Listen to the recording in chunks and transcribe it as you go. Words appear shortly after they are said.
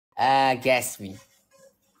Guess me.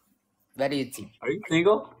 What do you think? Are you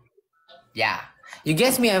single? Yeah. You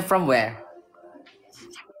guess me, I'm from where?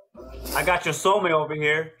 I got your soulmate over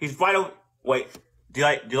here. He's right over. Wait, do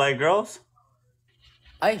you like girls?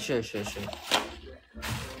 Oh, sure.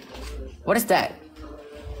 What is that?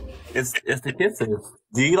 It's the kisses.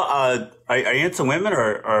 Do you are you into women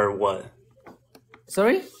or what?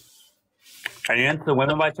 Sorry? Are you into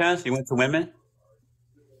women by chance? You into women?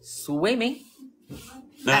 Swimming?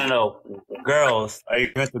 No. Girls. Are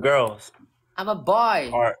you into girls? I'm a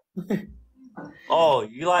boy. Or oh,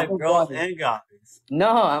 you like I'm a girls boy. and guys?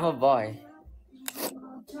 No, I'm a boy.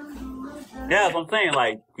 Yeah, that's what I'm saying.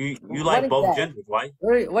 Like you What like is both that? genders, right?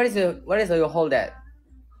 What is you hold that?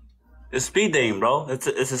 It's speed dating, bro. It's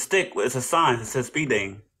a stick. It's a sign. It says speed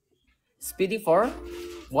dating. Speedy for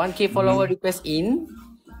 1K follower request in.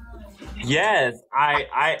 Yes,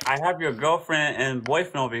 I have your girlfriend and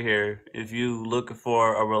boyfriend over here. If you looking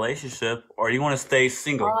for a relationship or you want to stay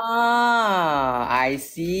single, Ah, I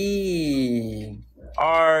see.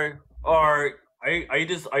 or are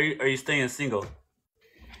you staying single?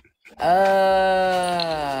 I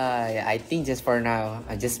think just for now.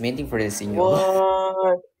 I'm just waiting for the single.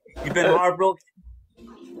 What? You've been heartbroken?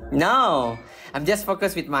 No, I'm just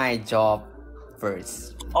focused with my job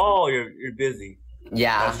first. Oh, you're busy.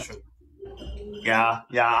 Yeah. That's true. Yeah.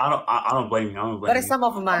 I don't blame you. I don't blame But you. some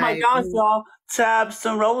of Oh my my gosh, y'all! Tabs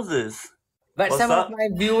and roses. but What's some up? of my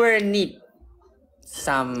viewer need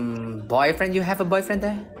some boyfriend. You have a boyfriend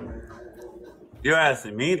there? You're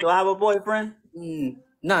asking me, do I have a boyfriend?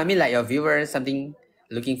 No, I mean like your viewer something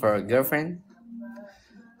looking for a girlfriend.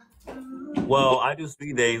 Well, I do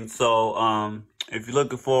speed dating, so if you're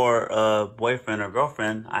looking for a boyfriend or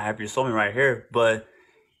girlfriend, I have your soulmate right here. But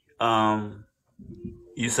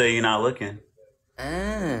you say you're not looking.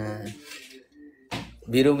 Ah,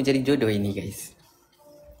 biru menjadi jodoh ini guys.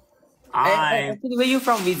 I Actually, where you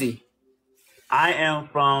from, Wizzy? I am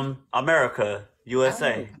from America,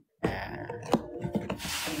 USA.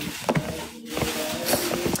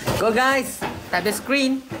 Go guys, tap the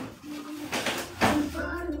screen.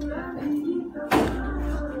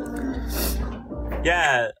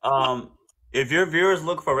 Yeah. If your viewers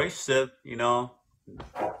look for a relationship,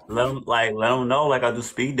 let them know. Like I do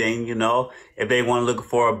speed dating, if they want to look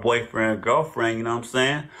for a boyfriend or girlfriend, you know what I'm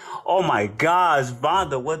saying? Oh my gosh,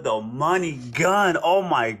 Vonda with the money gun. Oh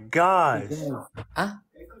my gosh. Ah?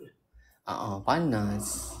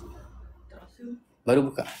 Panas.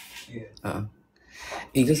 Baru buka.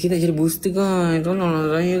 Guys, kita jadi booster guys.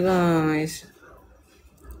 Tolonglah saya guys.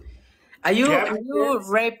 Are you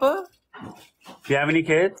rapper? Do you have any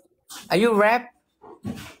kids? Are you rap?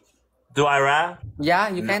 Do I rap? Yeah,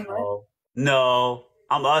 you can rap. No,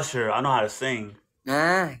 I'm Usher. I know how to sing.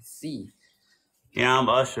 I see. Yeah, I'm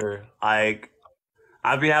Usher. I've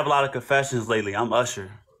been having a lot of confessions lately. I'm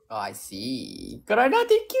Usher. Oh, I see. Karana,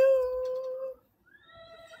 thank you.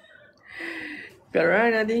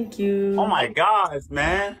 Karana, thank you. Oh my gosh,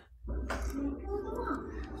 man.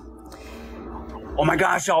 Oh my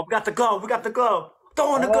gosh, y'all. We got the glove.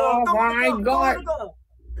 Throw in the glove.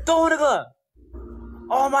 Throw in the glove.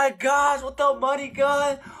 Oh my gosh, with the money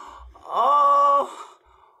gun. Oh,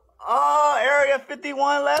 Area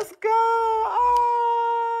 51, let's go.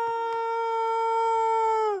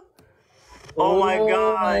 Oh my god.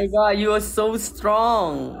 Oh my god, you are so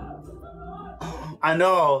strong. I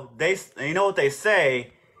know. You know what they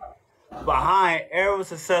say? Behind every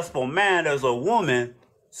successful man, there's a woman.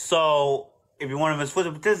 So if you want to switch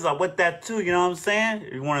positions, I'm with that too. You know what I'm saying?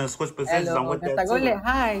 If you want to switch positions, I'm with that too.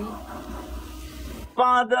 Hi.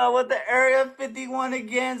 Fonda with the Area 51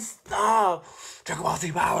 against Dragon Ball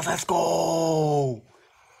Z Powers. Let's go.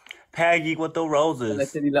 Peggy with the roses.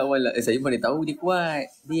 Saya dilawan lah. Saya mana tahu dia kuat.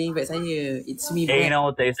 Dia invite saya. It's me. And you know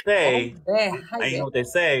what they say? Hi, you know what they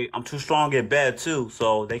say? I'm too strong in bed too,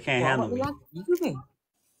 so they can't handle me.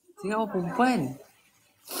 Tengok perempuan.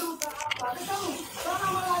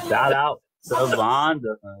 Shout out to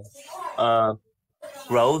Vonda,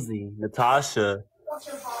 Rosie, Natasha,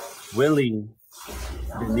 Willie,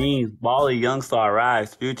 Denise, Bali, Youngstar,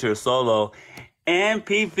 Rise, Future, Solo,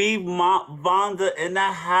 MVP Vonda in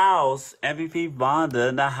the house. MVP Vonda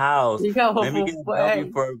in the house. Let me get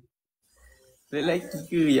W for. Lelaki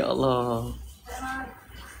ke, ya Allah.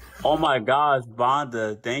 Oh my gosh,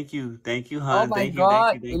 Vonda, thank you, hun. Oh my thank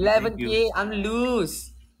god, you, 11K, I'm loose.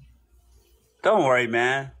 Don't worry,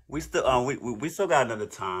 man. We still we still got another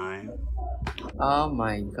time. Oh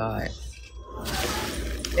my god.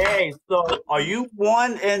 Hey, so are you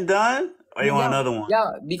one and done? Or you want another one?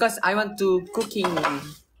 Yeah, because I want to cooking.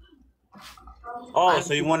 Oh,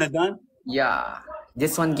 so you want it done? Yeah.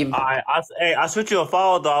 Just one game. Hey, I switch you a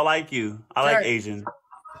follow though. I like you. I like Sure. Asian.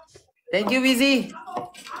 Thank you, Busy.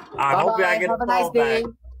 I hope I Bye-bye. get Have a a nice call day.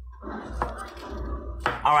 back.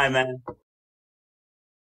 All right, man.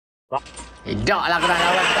 Dak lah kau nak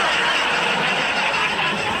lawan tak.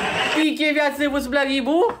 Fikir biasa pun RM11,000.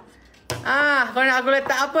 Kau nak aku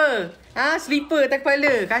letak apa? Slipper atas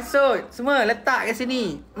kepala, kasut, semua letak kat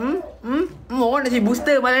sini. Orang nak jadi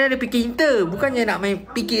booster, malah ada fikir inter. Bukannya nak main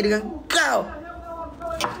fikir dengan kau.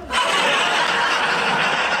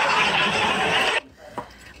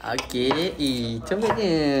 Okey,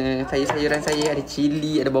 comelnya. Sayur-sayuran saya ada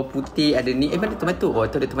cili, ada bawang putih, ada ni. Mana tomato? Oh,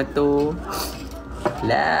 tu ada tomato.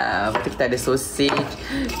 Lah, lepas tu kita ada sausage.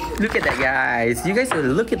 Look at that, guys. You guys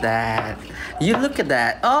look at that. You look at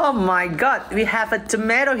that. Oh my god, we have a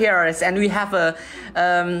tomato here and we have a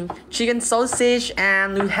chicken sausage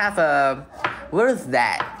and we have a, what is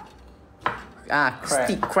that?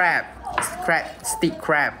 Stick crab. Stick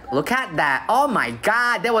crab. Look at that. Oh my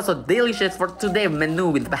god, that was so delicious for today menu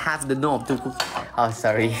with half the knob to cook. Oh,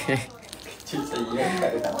 sorry.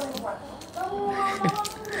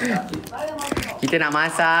 Kita nak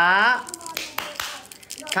masak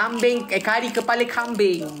kambing, kari kepala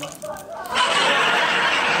kambing.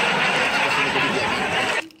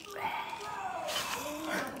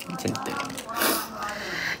 Macam tu.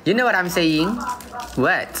 You know what I'm saying?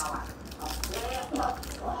 What?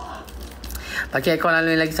 Pakai aircon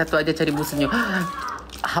lalu lagi satu aja cari busanya.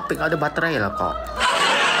 HP kau ada baterai lah kau.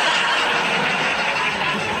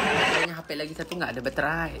 HP lagi satu nggak ada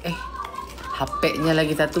baterai. HP-nya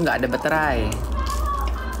lagi satu nggak ada baterai.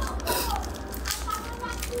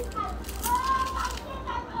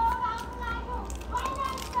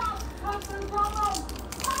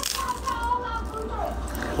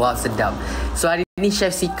 Wah, sedap. So hari ni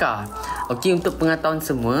Chef Sika. Okey, untuk pengetahuan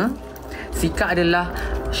semua, Sika adalah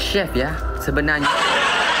chef ya sebenarnya.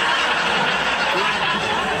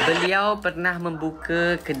 Beliau pernah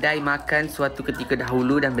membuka kedai makan suatu ketika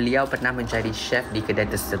dahulu dan beliau pernah mencari chef di kedai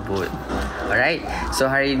tersebut. Alright, so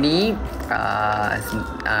hari ni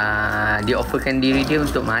dia offerkan diri dia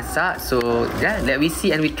untuk masak. So yeah, let we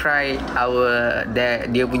see and we try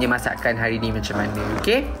dia punya masakan hari ni macam mana.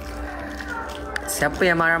 Okay, siapa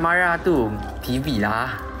yang marah-marah tu? TV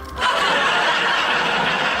lah.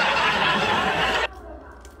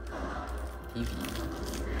 TV.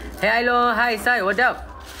 Hey, hello, hi Sai, what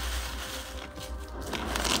up?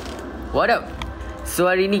 What up?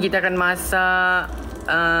 So hari ni kita akan masak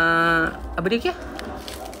apa dia kira?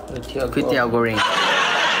 Kuitiau goreng.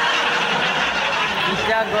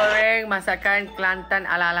 Kuitiau goreng masakan Kelantan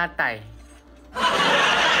ala-ala Thai.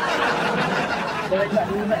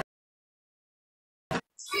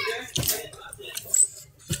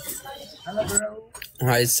 Hello bro.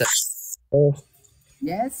 Hi sir.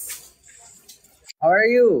 Yes. How are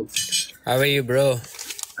you? How are you, bro?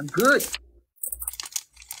 I'm good.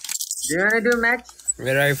 Do you wanna do a match?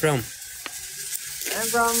 Where are you from? I'm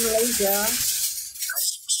from Malaysia.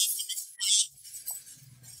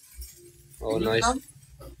 Oh, Where nice. from?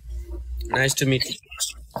 Nice to meet you.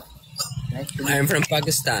 Nice to I am from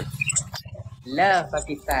Pakistan. Love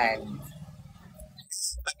Pakistan.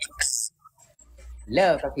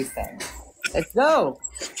 Love Pakistan. Let's go.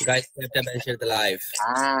 Guys, tap and share the live.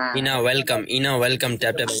 Ina, welcome. Tap and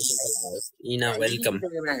share the live. Ina, welcome.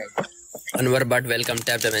 Anwar Bhatt, welcome.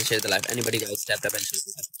 Tap and share the live. Anybody, guys, tap and share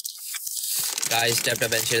the live. Guys, tap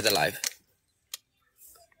and share the live.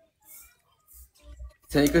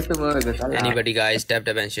 Anybody, guys, tap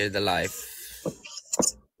and share the live.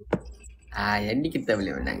 Yang ni kita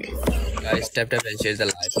boleh menang, guys. Guys, tap and share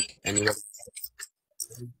the live. Anybody?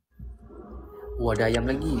 Ada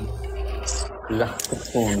ayam lagi. Lah,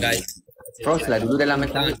 guys. Frost lah dulu dalam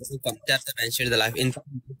macam. Tap and share the live.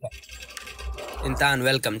 Intan,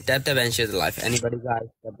 welcome. Tap and share the live. Anybody, guys?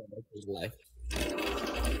 Tap and share the live.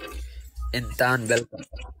 Intan, welcome.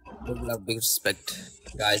 Big love, big respect.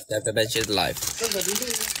 Guys, tap and share the live.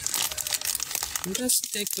 Just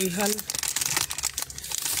take we hal.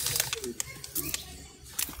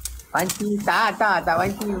 Panci, tak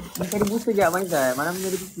panci. Mencari busa je, Manzal. Malam ni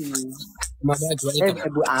ada busa. Mabak,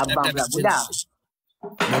 welcome. Abang pula, budak.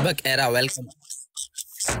 Mabak era, welcome.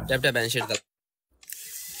 Tap and share the live.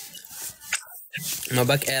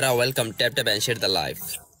 Mabak era, welcome. Tap and share the live.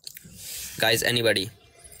 Guys, anybody?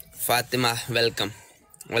 Fatima, welcome.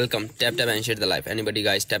 Welcome. Tap and share the live. Anybody,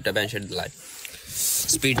 guys? Tap and share the live.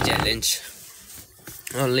 Speed challenge.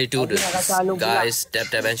 Only 2 guys. Tap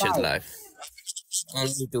and share the live.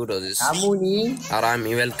 Only 2 roses. Kamu ni.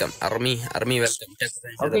 Army welcome. Army welcome. Tap the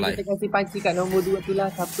bench the Okay, live. kita kasih panci kat nombor 2 tu lah.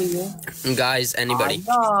 Siapa ya? Guys, anybody.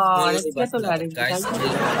 Nanti dia tu lah.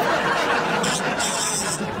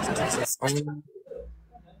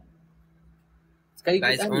 Guys,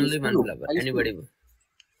 guys, only one flower. Anybody.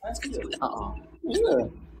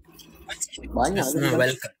 Banyak.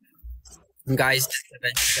 Welcome. Guys, tap the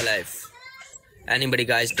bench the live. Anybody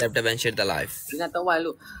guys, tap the bench the live. Dia nak tahu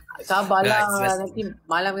malu. Sabarlah. Guys, Nanti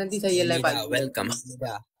malam nanti saya live. Welcome.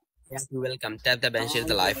 Thank you, welcome. Tap and share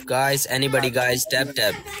the live. Guys, anybody guys, tap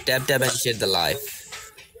and share the live.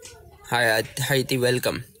 Hi, Haiti,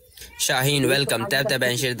 welcome. Shaheen, welcome. Tap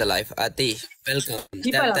and share the live. Ati, welcome.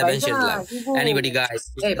 Tap and share the live. Anybody guys?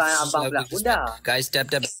 Guys, tap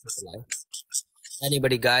and share the live.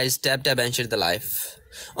 Anybody guys, tap and share the live.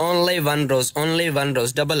 Only one rose,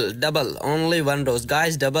 double, only one rose,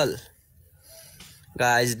 guys, double.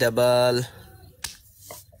 Guys, double.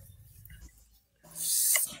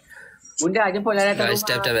 Bunda, jemputlah datang guys,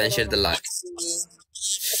 tap and share the live.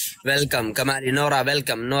 Welcome, Kamari, Nora,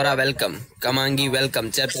 welcome. Kamangi,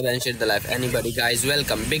 welcome. Tap and share the live. Anybody, guys,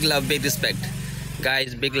 welcome. Big love, big respect.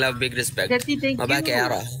 Guys, big love, big respect. Mabake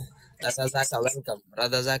Ara.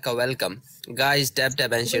 Radazaka, welcome. Guys, tap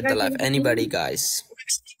and share the live. Anybody, guys?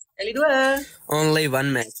 Only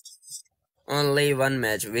one match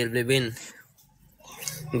will be win.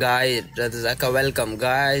 Guys, Radazaka, welcome.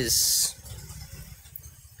 Guys,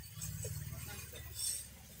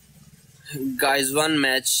 one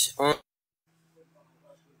match.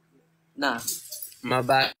 Nah,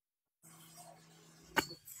 Mabak.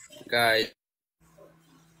 Guys.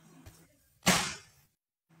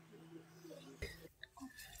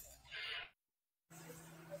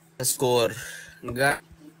 Score.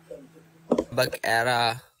 Bak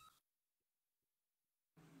era.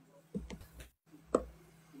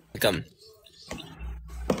 Come.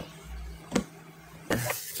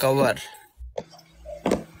 Cover.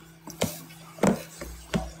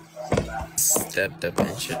 Step the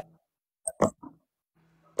pension.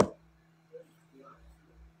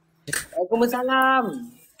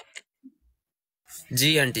 Waalaikumsalam.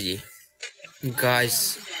 Ji, auntie ji.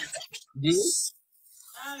 Guys. Ji.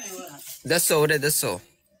 That's so.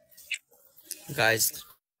 Guys.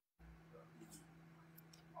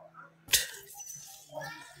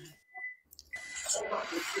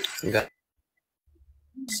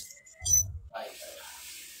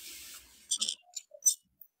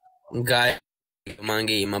 Guys.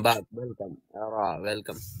 Mangi, Mabak, welcome. Ara,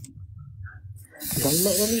 welcome.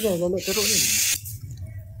 Galak teruk ni.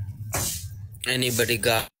 Anybody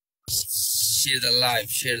got? Share the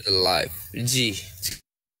live. G,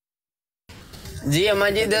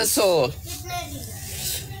 Amaji, that's all.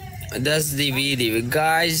 That's the video.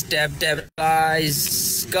 Guys, tap,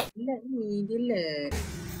 guys. Go. Lag ni, dia lag.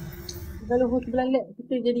 Kalau host sebelah lag,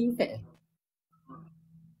 kita jadi effect.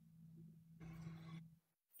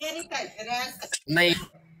 नहीं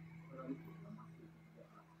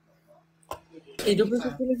 20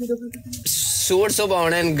 सूट सुबह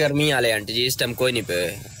होने गर्मी आले आंटी जी इस टाइम कोई नहीं पे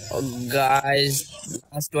guys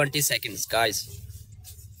last 20 seconds guys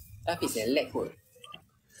tapi saya lag kot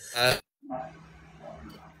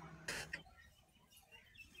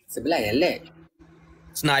sebelah yang lag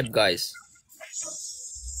snipe guys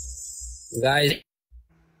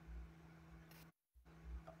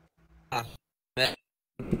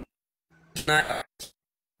Kak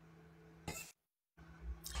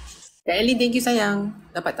Elin, thank you sayang.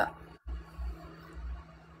 Dapat tak?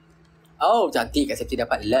 Oh, cantik Kak Septi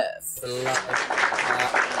dapat love.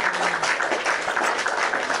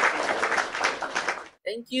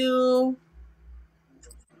 Thank you.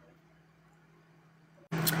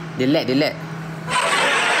 Dia lag. Dia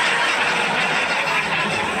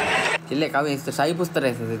lag kahwin. Saya pun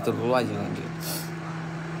stres. Saya terluar je dengan dia.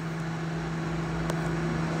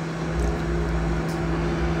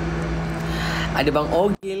 Ada Bang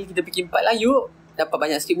Ogil, kita pergi 4 lah yuk. Dapat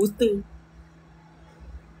banyak sikit booster.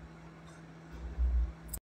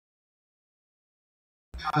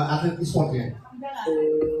 Atlet e-sport ya?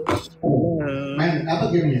 Main apa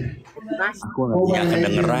gamenya? Aku nanti yang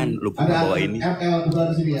kedengeran, lupa bawa ini.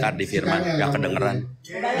 Ntar di Firman, yang kedengeran.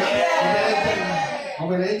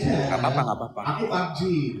 Mobile Legends. Gak apa-apa. Aku PUBG.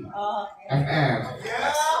 FF.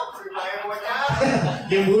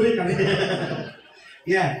 Game burik kali.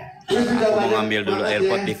 Ya. Aku mau ngambil dulu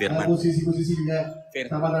AirPod di Firman. Musisi-musisi juga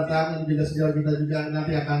sama datang, juga sejauh kita juga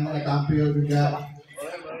nanti akan tampil juga.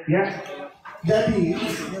 Ya. Jadi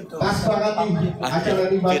pas banget nih acara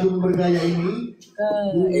di Bandung Bergaya ini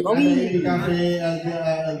di kafe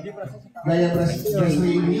Gaya Brasserie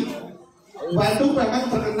ini Bandung memang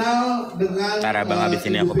terkenal dengan cara bang habis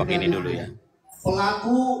ini aku pakai ini dulu ya.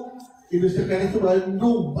 Pelaku industri kreatif itu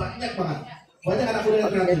Bandung banyak banget. Banyak anak muda yang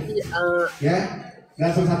kreatif. Ya. Dan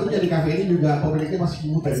salah satunya di kafe ini juga pemiliknya masih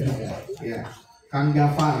muda juga. Ya. Kang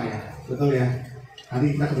Gafar ya. Betul ya.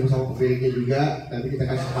 Nanti kita ketemu sama pemiliknya juga. Nanti kita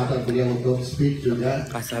kasih kesempatan beliau untuk speak juga.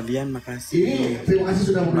 Kak Sabian makasih. Ini terima kasih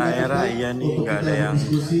sudah Naira, iya nih, untuk nggak kita ada yang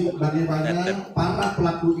berdiskusi bagaimana para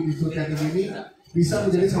pelaku industri kreatif ini bisa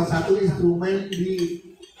menjadi salah satu instrumen di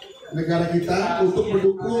negara kita untuk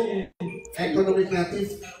mendukung ekonomi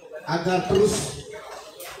kreatif agar terus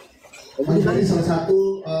menjadi salah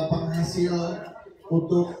satu penghasil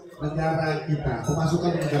untuk negara kita,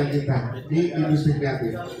 pemasukan negara kita di industri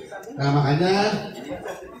kreatif. Nah makanya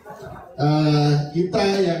kita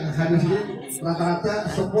yang hadir sini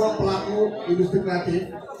rata-rata semua pelaku industri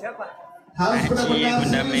kreatif harus benar-benar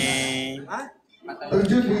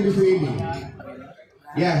terjun di industri ini.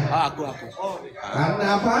 Ya. Oh, aku.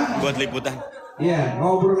 Karena apa? Buat liputan. Iya,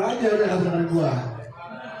 ngobrol aja udah dengan gua.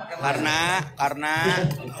 Karena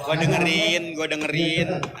gua dengerin.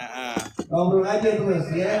 Ngobrol aja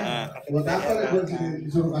terus ya. Buat apa gua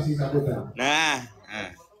disuruh kasih sambutan?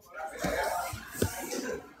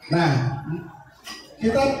 Nah,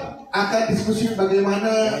 kita akan diskusi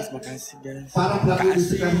bagaimana para pelaku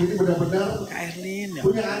industri kreatif ini benar-benar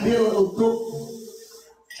punya andil untuk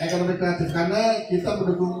ekonomi kreatif, karena kita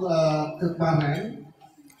mendukung kemarin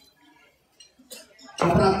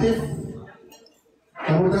kooperatif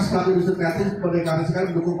komunitas pelaku industri kreatif mendeklarasikan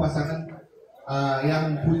mendukung pasangan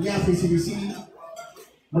yang punya visi misi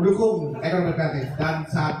mendukung ekonomi kreatif, dan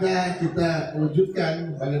saatnya kita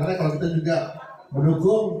wujudkan bagaimana kalau kita juga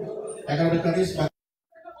mendukung ekonomi kreatif.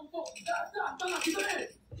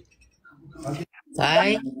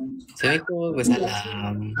 Hai, Assalamualaikum,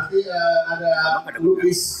 wassalam. Nanti ada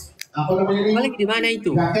lukis apa namanya ini? Balik di mana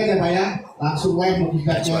itu? Jaket ya Pak ya, langsung live lukis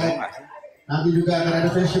jaket. Nanti juga akan ada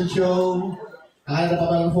fashion show, ada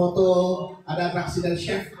pameran foto, ada atraksi dari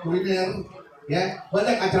chef kuliner, ya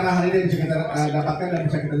banyak acara hari ini yang bisa kita dapatkan dan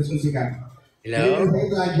bisa kita diskusikan. Jadi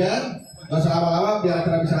itu aja, nggak usah lama-lama biar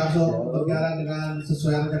acara bisa langsung berjalan dengan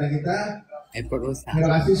sesuai rencana kita.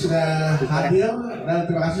 Terima kasih sudah hadir dan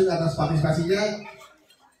terima kasih atas partisipasinya.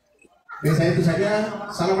 Dan saya itu saja.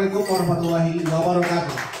 Assalamualaikum warahmatullahi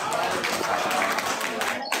wabarakatuh.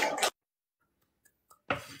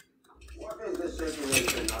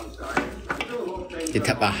 Dia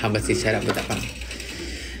tak faham bahasa isyarat pun tak faham.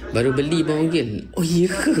 Baru beli bang Ogil. Oh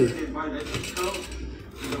iya ke?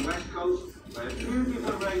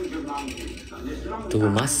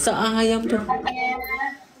 Tuh masak ayam tu.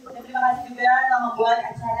 Terima kasih juga telah membuat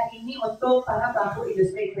acara ini untuk para pelaku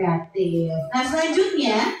industri kreatif. Nah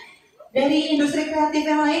selanjutnya dari industri kreatif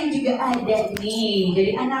yang lain juga ada nih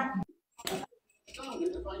dari anak.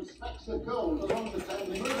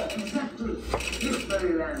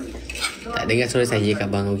 Tak dengar suara saya kat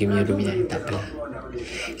Bang Ogi punya room ni. Tak apalah.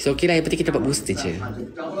 So okey lah, yang penting kita dapat booster je.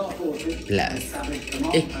 Last.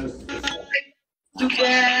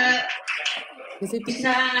 Juga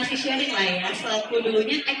bisa ngasih sharing lah ya, selaku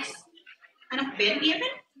dulunya ex anak band, iya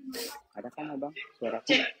kan? Ada kan abang suara?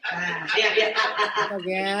 Cek. Nah,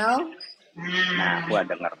 Gel. Nah, gua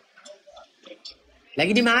denger.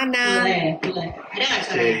 Lagi di mana? Boleh. Ada nggak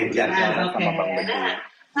suara? Oke.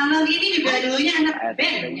 Sama gini juga dulunya anak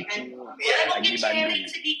band, ya kan? Boleh mungkin sharing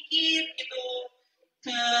sedikit gitu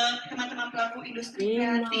ke teman-teman pelaku industri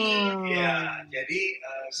kreatif. Ya, jadi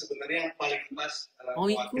sebenarnya yang paling pas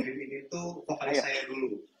mewakili ini tuh vokalis saya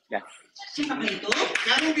dulu. Ya. Siapa itu?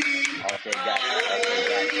 Narudi. Oke, guys.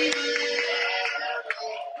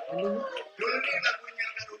 Dulu nih lagunya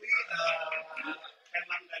Narudi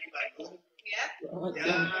emang dari Bandung. Ya.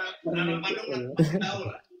 Ya, dalam Bandung nggak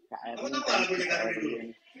tahu lah. Kamu tahu nggak lagunya Narudi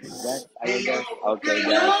dulu? Guys, ayo guys. Oke,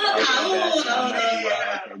 guys. Tahu.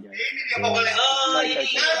 Ini dia vokalis.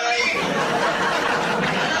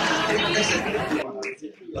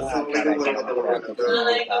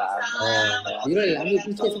 Viral, ambil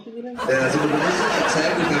picture satu viral. Ya sebenarnya saya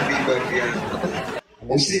bukan di bagian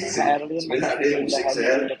musik sih. Sebenarnya ada musik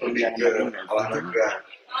saya lebih ke olahraga.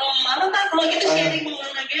 Mantap, kalau gitu sharing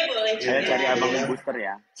olahraga boleh. Saya cari abang booster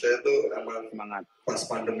ya. Saya tuh emang Semangat. pas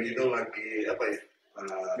pandemi itu lagi apa ya?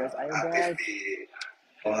 Guys, ayo aktif guys. di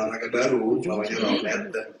olahraga baru namanya Roundnet,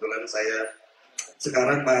 dan kebetulan saya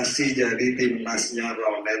sekarang masih jadi timnasnya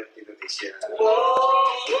Roundnet Indonesia.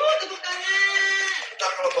 Tepuk tangan.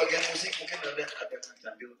 ntar kalau bagian musik mungkin ada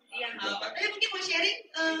sambil. Iya, tapi mungkin mau sharing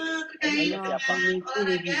terkait dengan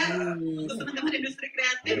olahraga untuk teman-teman industri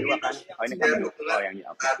kreatif. Ini kebetulan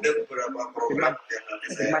ada beberapa program yang nanti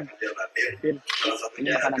saya jalanin. Salah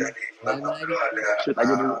satunya ada di Manado, ada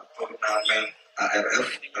turnamen ARF,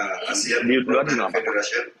 Asian Football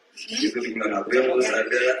Federation. Itu di bulan April, terus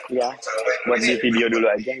ada buat di video dulu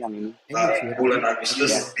aja yang ini. Bulan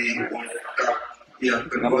Agustus di World Cup yang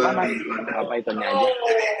kedua di London. Apa itunya aja?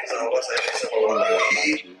 Jadi insya Allah saya bisa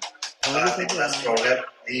mewakili timnas prolet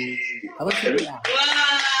di. Wah,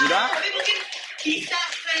 tapi mungkin bisa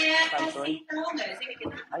saya kasih tahu nggak sih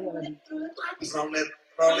kita prolet itu apa?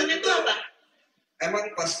 Prolet itu apa? Emang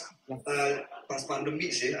pas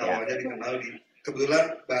pandemi sih awalnya dikenal di.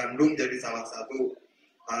 Kebetulan Bandung jadi salah satu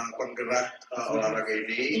penggerak olahraga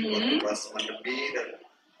ini waktu pas pandemi, dan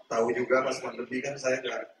tahu juga pas pandemi kan saya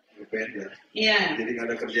nggak ngeband ya. Iya. Jadi nggak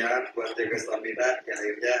ada kerjaan buat jaga stamina, ya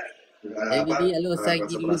akhirnya Bapak.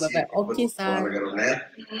 Oke, olahraga ronet.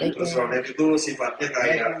 Terus ronet itu sifatnya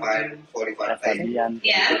kayak main voli pantai.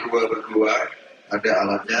 Berdua ada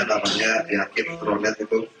alatnya namanya yakit ronet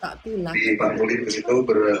itu dipantulin ke situ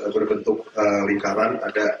berbentuk lingkaran,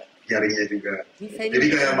 ada jaringnya juga. Jadi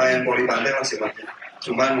kayak main voli pantai lah sifatnya.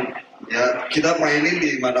 Cuman ya kita mainin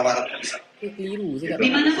di mana-mana bisa. Di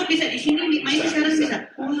mana pun bisa, di sini main sekarang bisa.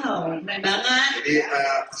 Wow, keren banget. Jadi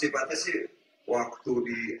sifatnya sih waktu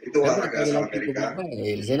itu olahraga asal Amerika.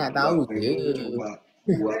 Saya nak tahu cuma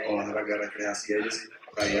buat olahraga rekreasi aja sih,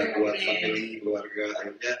 kayak buat family, keluarga,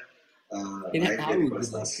 akhirnya naik jadi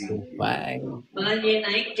prestasi. Malah dia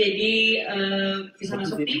naik jadi bisa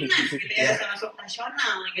masuk timnas gitu ya, bisa masuk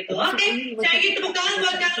nasional gitu. Oke, saya gitu bukan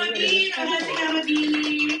buat Kang Rudi, terima kasih Kang Rudi.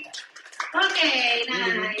 Oke,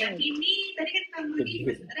 nah yang ini tadi kan Kang Rudi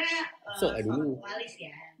sebenarnya walis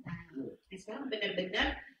ya. Nah, sekarang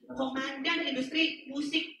benar-benar komandan industri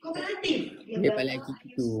musik kooperatif. Dia paling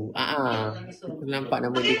gitu. Nampak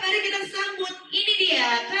nama dia. Oke, mari kita sambut. Ini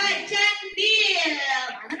dia Kak Candil.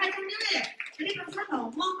 Mana Kak Candil ya? Tadi Kang Sa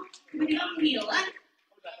ngomong tiba-tiba bilang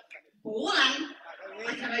pulang.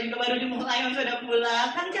 Acara juga baru dimulai, sudah pulang.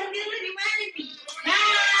 Kang Candil di mana nih? Nah,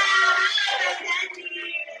 Kang Candil.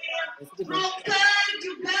 Rocker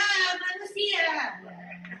juga manusia.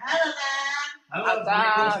 Halo Kang. Halo,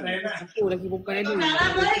 aku lagi buka ini.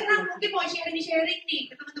 Nah, boleh Kang mungkin mau sharing nih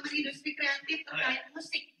ke teman-teman industri kreatif terkait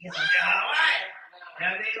musik. Gitu.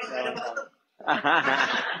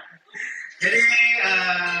 Jadi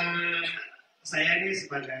saya ini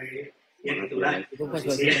sebagai yang itulah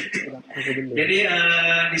musisi. Jadi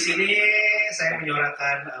di sini saya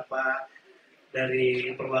menyuarakan apa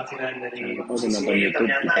dari perwakilan dari musisi.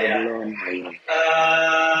 Ternyata ya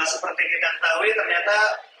seperti kita ketahui ternyata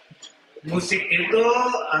musik itu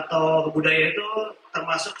atau budaya itu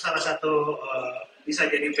termasuk salah satu bisa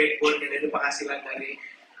jadi backbone dari penghasilan dari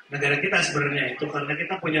negara kita sebenarnya, itu karena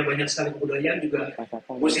kita punya banyak sekali kebudayaan juga,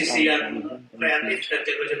 musisi yang kreatif dan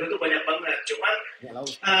jago-jago itu banyak banget. Cuman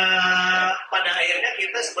pada akhirnya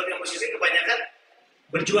kita sebagai musisi kebanyakan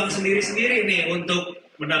berjuang sendiri-sendiri nih untuk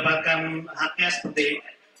mendapatkan haknya, seperti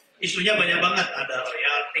isunya banyak banget, ada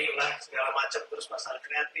royalti lah segala macam, terus pasar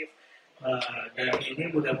kreatif. Dan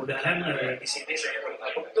ini mudah-mudahan di sini saya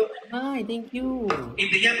bergabung tuh. Hi, thank you.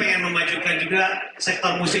 Intinya pengen memajukan juga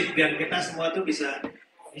sektor musik biar kita semua tuh bisa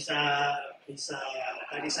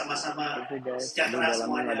tadi sama-sama sejahtera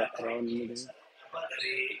semuanya.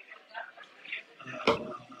 Dari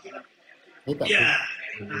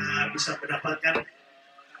bisa mendapatkan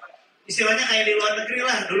istilahnya kayak di luar negeri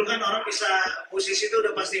lah. Dulu kan orang bisa musisi itu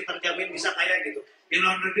udah pasti terjamin bisa kaya gitu. Di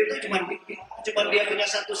luar negeri itu cuma dia punya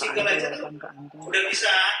satu single aja tuh udah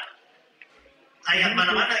bisa kayak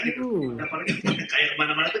mana-mana gitu. Apalagi kayak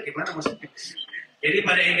mana-mana tuh gimana maksudnya? Jadi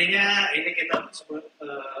pada intinya ini kita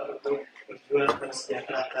untuk berjuang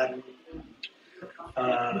mensejahterakan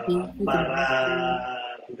para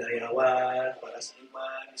budayawan, para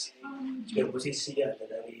seniman di sini, juga musisi, ada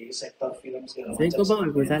dari sektor film segala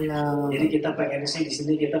macam. Jadi kita pengen sih di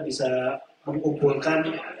sini kita bisa mengumpulkan,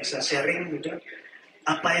 bisa sharing gitu,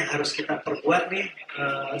 apa yang harus kita perbuat nih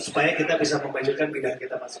supaya kita bisa memajukan bidang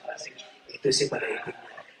kita masing-masing. Itu sih pada intinya.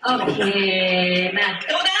 Oke, nah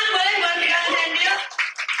tepuk tangan boleh buat Kang Candil.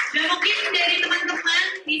 Dan mungkin dari teman-teman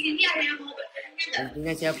di sini ada yang mau bertanya nggak?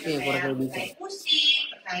 Tentunya siapa yang kurang lebih terkait musik,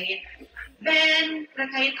 terkait band,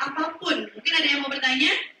 terkait apapun. Mungkin ada yang mau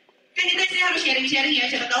bertanya? Kan kita sih harus sharing-sharing ya.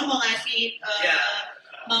 Siapa tahu mau ngasih,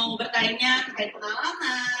 mau bertanya terkait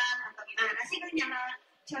pengalaman atau gimana sih kan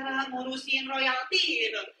cara ngurusin royalti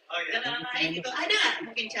gitu. Dan lain-lain gitu. Ada nggak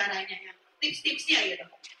mungkin caranya yang tips-tipsnya gitu?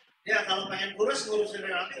 Ya kalau pengen ngurusin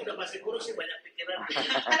royalti udah pasti kurus sih, banyak pikiran.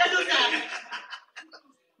 Ada susah.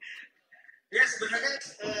 Ya sebenarnya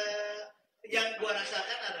yang gua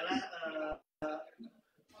rasakan adalah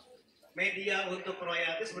media untuk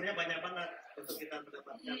royalti sebenarnya banyak banget untuk kita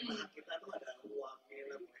mendapatkan hak kita tuh ada uang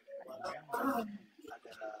film, ada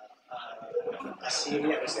kasih,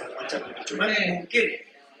 ada segala macam. Cuman mungkin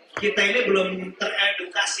kita ini belum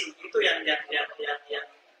teredukasi, itu yang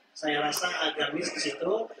saya rasa agak miss di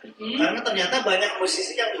situ, karena ternyata banyak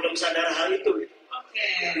musisi yang belum sadar hal itu. Gitu.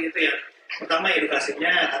 Itu ya. Pertama edukasinya,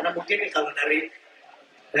 karena mungkin kalau dari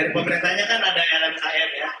pemerintahnya kan ada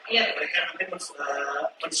LMKM ya, mereka nanti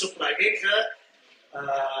mensup lagi ke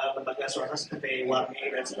lembaga swasta seperti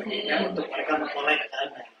WAMI dan sebagainya untuk mereka mengkolek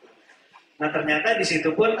kan. Nah ternyata di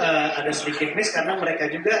situ pun ada sedikit miss karena mereka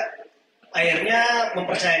juga akhirnya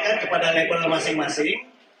mempercayakan kepada label masing-masing,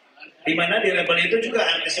 di mana di label itu juga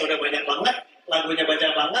artisnya udah banyak banget, lagunya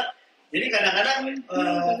banyak banget. Jadi kadang-kadang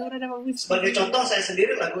sebagai contoh saya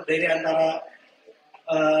sendiri lagu dari antara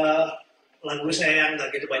lagu saya yang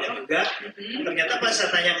nggak gitu banyak juga, ternyata pas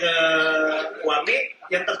saya tanya ke Wami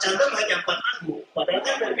yang tercantum hanya 4 lagu, padahal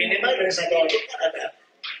kan minimal dari satu album kan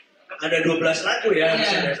ada 12 lagu ya.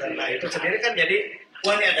 Nah itu sendiri kan jadi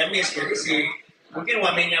wah ini ada miss, jadi mungkin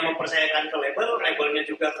Waminya mempercayakan ke labelnya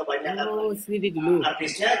juga kebanyakan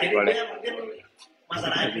artisnya, jadi dia mungkin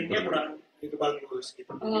masalah adminnya kurang itu bagus gitu.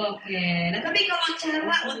 Oke. Nah tapi kalau cara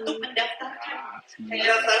untuk mendaftarkan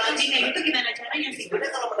kayak itu gimana caranya sih? Sebenarnya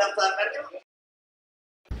kalau mendaftarkannya.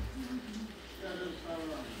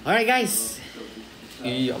 Alright guys.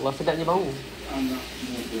 Ya Allah sedapnya bau.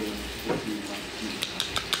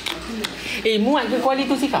 Muat ke kuali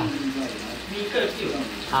tu sih kah?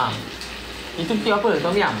 Itu cube apa?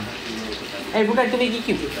 Tom yum? Bukan, itu Maggi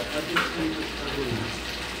cube.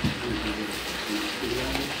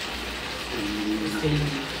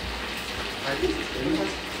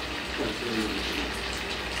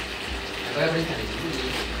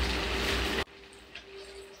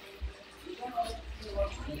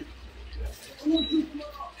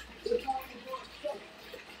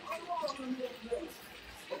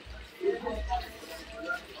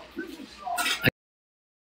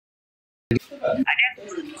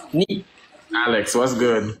 Alex, what's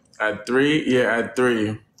good? At 3? Yeah, at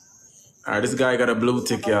 3. This guy got a blue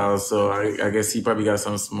tick, y'all, so I guess he probably got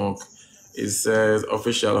some smoke. It says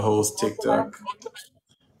official host TikTok.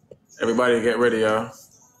 Everybody get ready, y'all.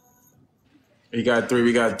 We got 3,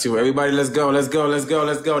 we got 2. Everybody, let's go, let's go, let's go,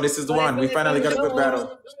 let's go. This is the one. We finally got a good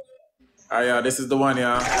battle. All right, y'all, this is the one,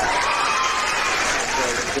 y'all.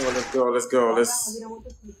 Let's go.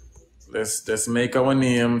 Let's make our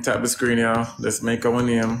name. Tap the screen, y'all. Let's make our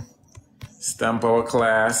name. Stamp our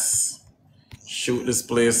class. Shoot this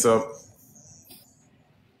place up.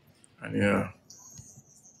 And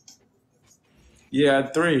yeah,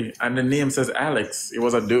 3. And the name says Alex. It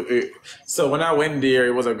was a dude. So when I went there,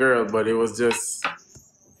 it was a girl, but it was just,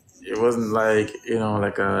 it wasn't like,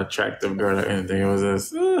 like an attractive girl or anything. It was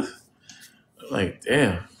just, like,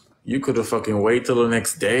 damn, you could have fucking waited till the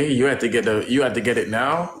next day. You had to get it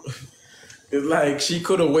now. It's like she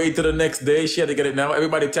could have waited till the next day. She had to get it now.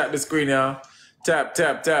 Everybody tap the screen, y'all. Tap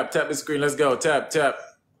the screen. Let's go. Tap.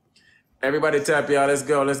 Everybody tap, y'all. Let's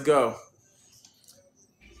go.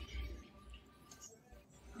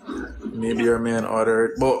 Maybe your man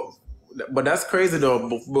ordered, but that's crazy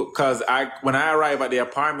though, because when I arrived at the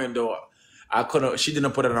apartment though, she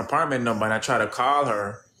didn't put an apartment number, and I tried to call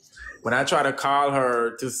her. When I tried to call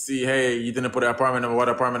her to see, hey, you didn't put an apartment number, what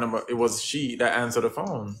apartment number? It was she that answered the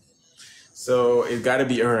phone. So it got to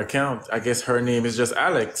be her account. I guess her name is just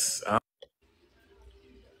Alex.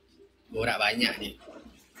 Borak banyak ni.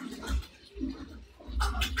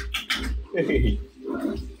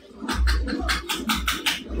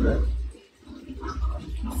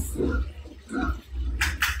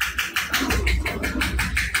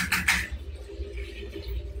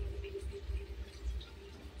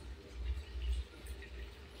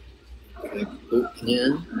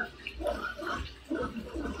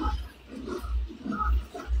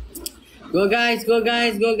 Go guys,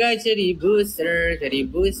 cari booster.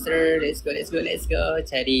 Let's go.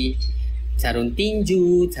 Cari sarung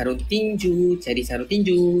tinju. Cari sarung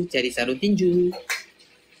tinju.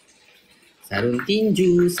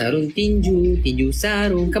 Tinju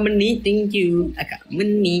sarung. Kak Meni, thank you. Kak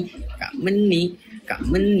Meni. Kak Meni.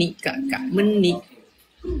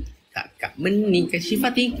 Kak Syifa,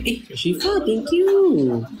 thank you. Syifa,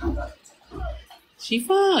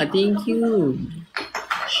 thank you.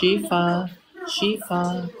 Syifa.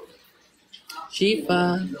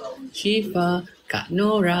 Kak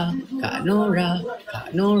Nora.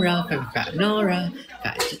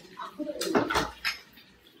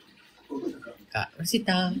 Kak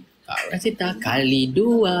Rosita. Kak Rasita kali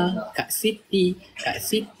 2. Kak Siti.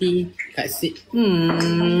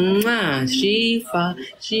 Syifa.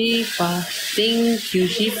 Thank you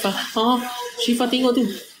Syifa. Syifa tengok tu.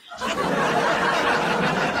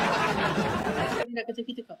 Dia nak kejar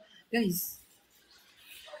kita kak. Guys.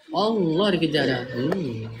 Allah dia kejar dah.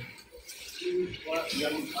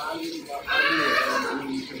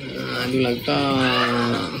 Aduh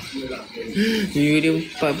kak. Dia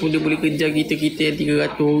 4 pun dia boleh kejar kita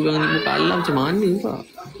yang 300 orang ni buka alam macam mana kak?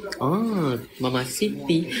 Mama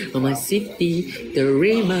Siti,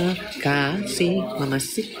 terima kasih Mama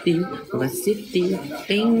Siti,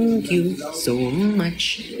 thank you so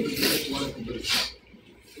much.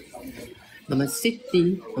 Mama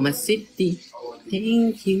Siti,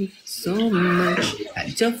 thank you so much. Kak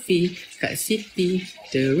Jovi, Kak Siti,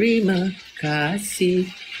 terima kasih.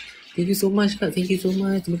 Thank you so much kak, thank you so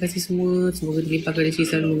much. Terima kasih semua. Semoga dilimpahkan rezeki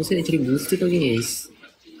selalu. Saya nak cari booster tau guys.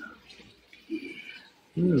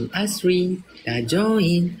 Asri dah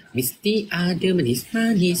join. Mesti ada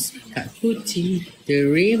manis-manis. Kak Kuci,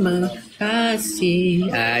 terima kasih.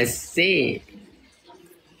 Asyik.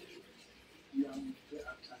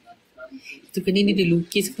 Itu kena ni dia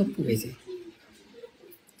lukis ke apa guys?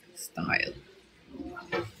 Style.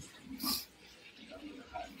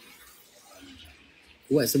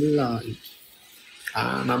 Kuat sebelah.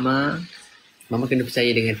 Mama kena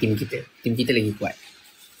percaya dengan tim kita. Tim kita lagi kuat.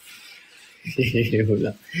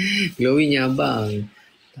 Glowingnya abang.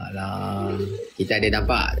 Taklah. Kita ada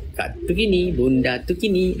nampak Kak Tukini, Bunda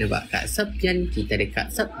Tukini. Nampak Kak Sapian. Kita ada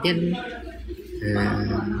Kak Sapian.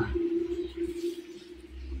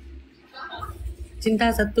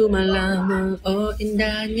 Cinta satu malam. Oh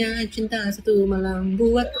indahnya cinta satu malam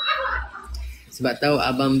buat. Sebab tahu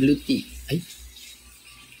abang blue tick.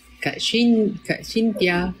 Kak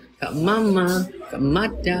Cynthia, Kak Mama, Kak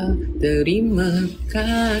Mada, terima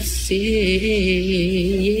kasih.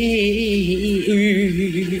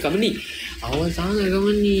 Kak Meni, awal sangat Kak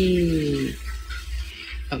Meni.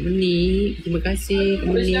 Terima kasih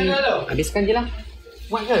Kak Meni. Habiskan je lah.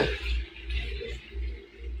 Muat ke?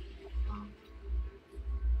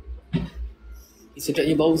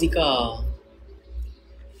 Sedapnya bau Zika.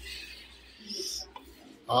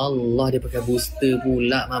 Allah, dia pakai booster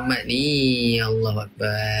pula Mamat ni. Allah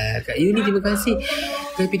Akbar. Kak Yuni terima kasih.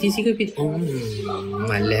 Kak PTC ke PTC?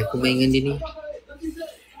 Malah aku main dengan dia ni.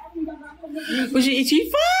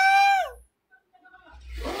 Syifa!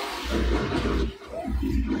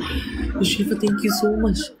 Syifa, thank you so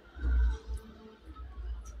much.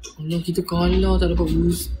 Allah, kita kalah tak dapat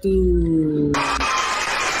booster.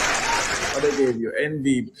 What they gave you?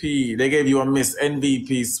 MVP. They gave you a Miss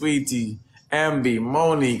MVP, Sweetie. Ambi,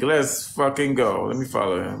 Monique, let's fucking go. Let me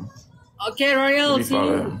follow him. Okay, royalty. Let me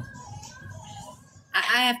follow him.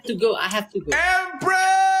 I have to go.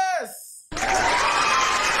 Empress!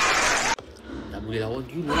 Tak boleh lawan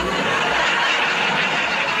dulu.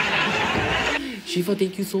 Syifa,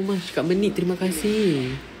 thank you so much. Kak Meni, terima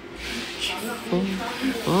kasih. Syifa.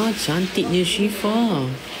 Cantiknya Syifa.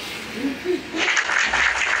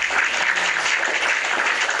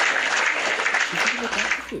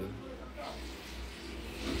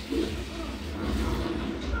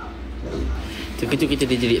 Terkejut kita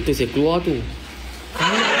dia jadi tu saya keluar tu.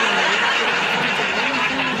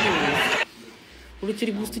 Boleh cari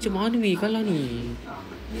booster macam mana weh kalah ni.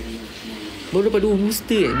 Baru dapat 2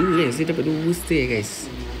 booster 2 kan. Saya dapat 2 booster guys.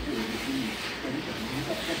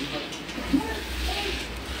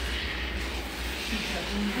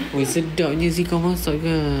 Weh sedapnya Zika masak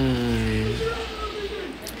kan.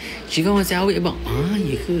 Zika masih awet bang.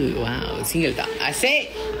 Ya ke? Wow, single tak? Asyik.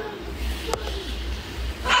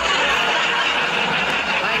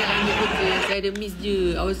 Saya ada miss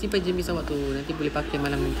je. Awak simpan je miss awak tu. Nanti boleh pakai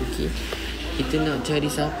malam tu. Okay? Kita nak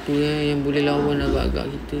cari siapa yang boleh lawan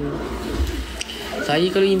agak-agak kita.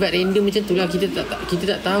 Saya kalau invite random macam tu lah. Kita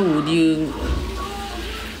tak tahu dia.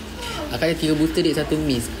 Akan ada 3 booster dia 1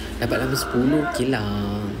 miss. Dapat lama 10. Okay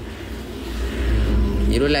lah.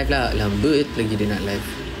 Hero live lah. Lambat lagi dia nak live.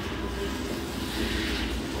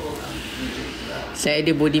 Saya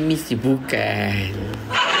ada body miss je. Bukan.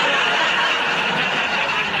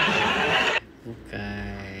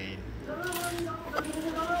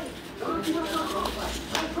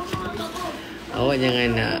 Awak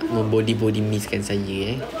jangan nak membody misskan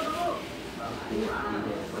saya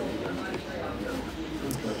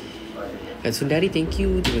Kak Sundari, thank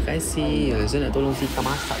you. Terima kasih. Saya nak tolong Sika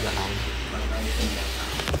masak je lah.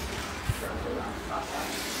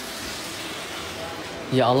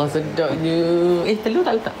 Ya Allah, sedapnya. Telur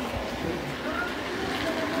tak letak?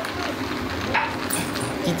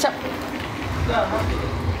 Kicap?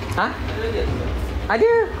 Ha?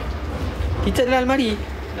 Ada? Kicap dalam almari.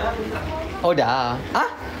 Oh dah. Ah?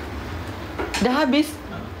 Dah habis?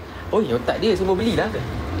 Oh ya otak dia semua belilah.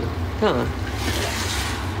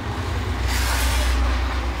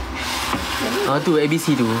 Tu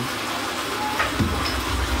ABC tu.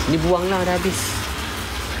 Ni buang lah dah habis.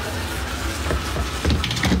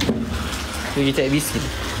 Ni kicap ABC.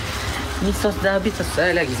 Ni sos dah habis, sos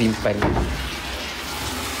saya lagi simpan.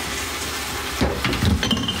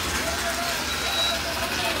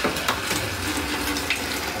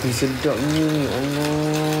 Ni sedapnya,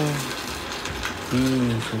 Allah.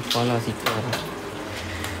 Sumpahlah Sika.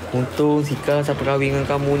 Untung Sika siapa kahwin dengan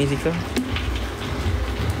kamu ni Sika.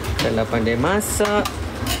 Kalau pandai masak,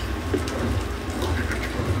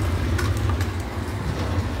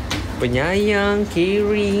 penyayang,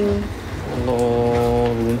 caring.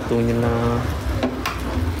 Allah, untungnya lah.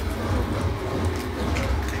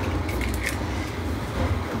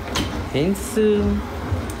 Handsome,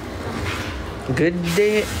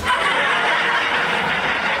 gede.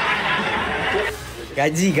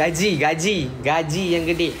 Gaji yang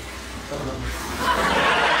gede.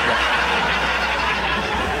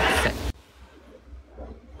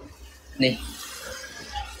 Ni.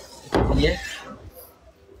 Dia.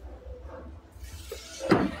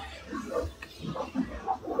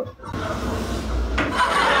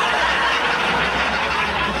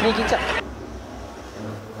 Ni kicap.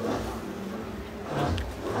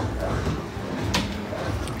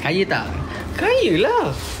 Kaya tak? Kaya lah.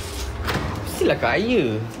 Mestilah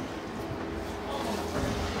kaya.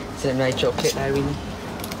 Saya nak coklat hari ni.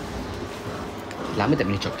 Lama tak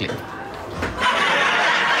minum coklat.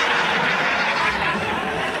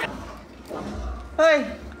 Hoi.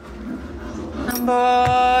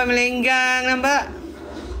 Nampak melenggang nampak.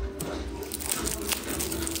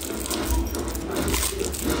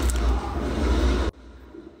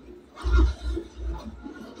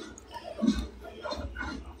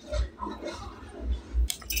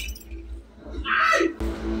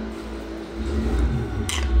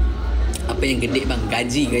 Apa yang gede bang?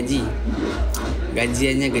 Gaji.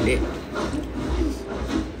 Gajiannya gede.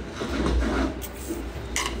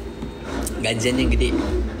 Gajiannya gede.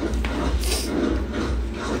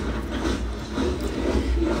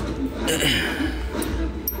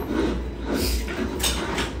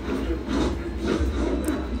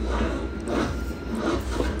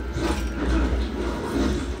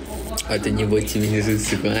 Katanya bocil minum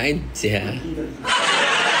susu kau ajar.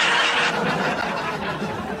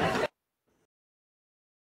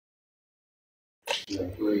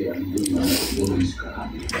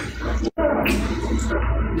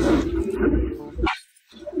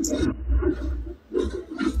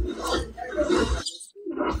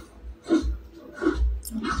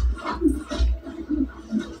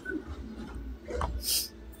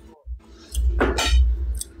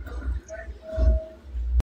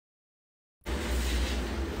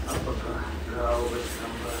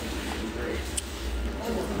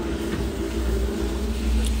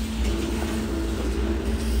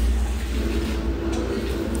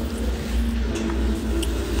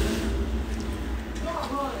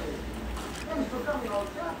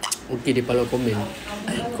 Okey, dia kalau komen.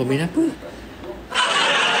 Komen apa?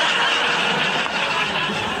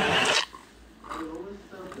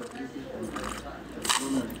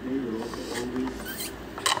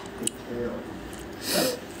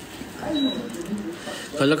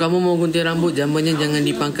 Kalau kamu mau gunting rambut, zamannya jangan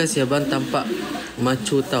dipangkas ya bang, tampak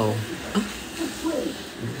macho tau. Ah?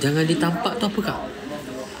 Jangan ditampak tu apa kak?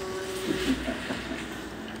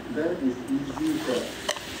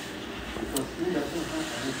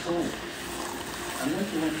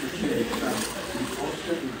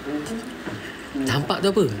 Tampak tu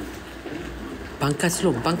apa? Pangkas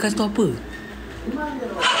long. Pangkas tu apa?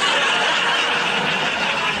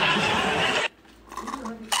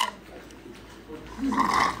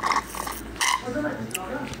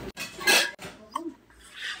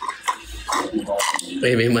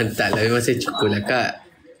 Memang tak lah. Memang saya cukup lah kak.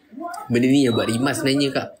 Benda ni yang buat rimas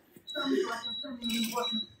sebenarnya kak.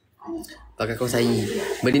 Pakai kaos saya.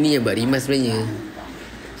 Benda ni yang buat rimas sebenarnya.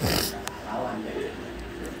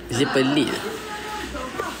 Dia pelik.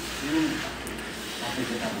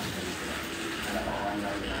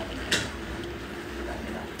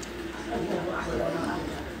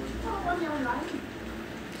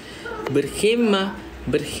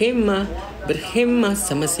 Berhemah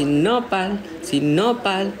sama si Nopal.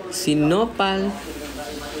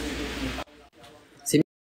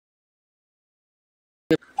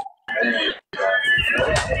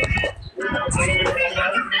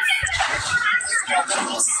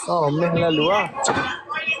 Oh, meh lalu ah.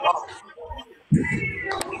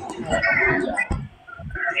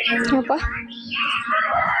 Apa?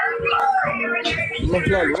 Lemah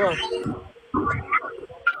selalu lah.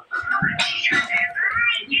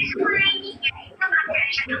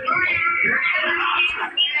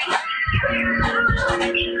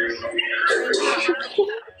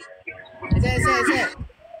 Set.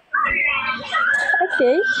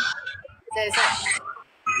 Okay. Set.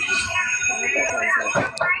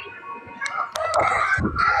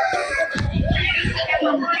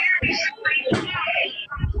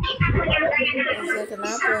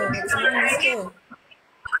 Kenapa? Habis menangis ke?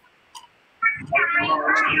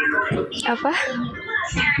 Apa?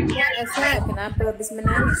 Ya, Asad, kenapa habis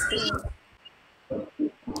menangis tu?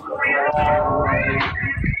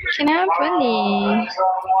 Kenapa ni?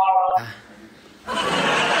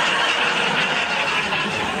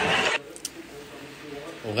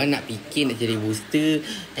 Orang nak fikir nak jadi booster.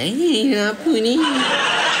 Kenapa ni?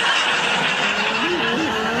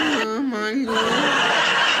 Malu.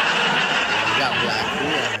 Enggak pula aku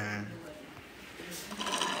lah.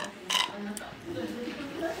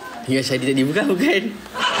 Ingat Syahdi tadi bukan?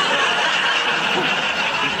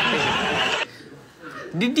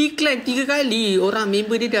 Dia decline 3 kali. Orang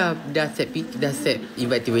member dia dah set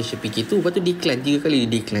invitation PK tu. Lepas tu decline 3 kali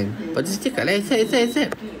dia decline. Lepas tu saya cakap lah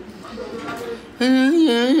accept.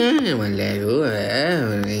 Malah tu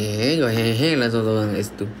kau heng lah seorang kat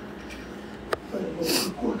situ.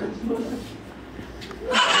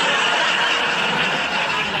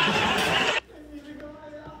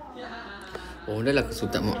 Oh dah lah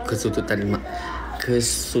kesuntutan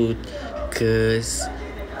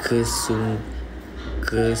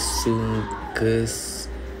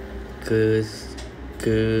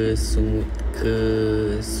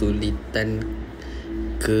kesulitan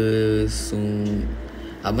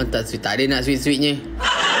Abang tak sweet. Tak ada nak sweet-sweetnya.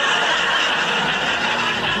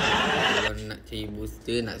 Kalau nak cari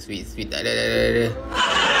booster, nak sweet-sweet. Tak ada.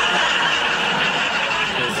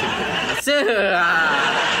 Masa.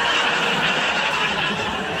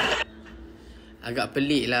 Agak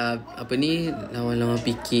pelik lah. Apa ni, lawan-lawan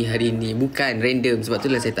fikir hari ni. Bukan random. Sebab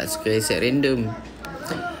tu lah saya tak suka accept random.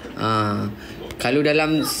 Kalau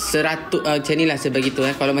dalam 100 macam ni lah saya bagi tu.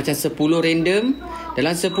 Kalau macam 10 random,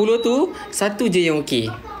 dalam 10 tu satu je yang okey.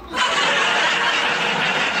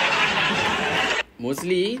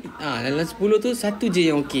 Mostly dalam 10 tu satu je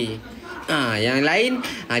yang okey. Yang lain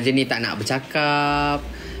jenis tak nak bercakap.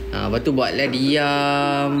 Lepas tu buatlah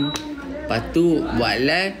diam. Lepas tu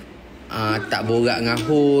buatlah tak borak dengan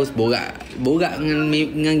host, borak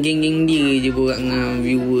dengan geng-geng dia je, borak dengan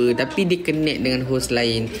viewer, tapi dia connect dengan host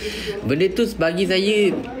lain. Benda tu bagi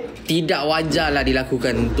saya tidak wajar lah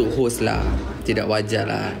dilakukan untuk host lah. Tidak wajar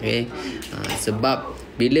lah, okay? Sebab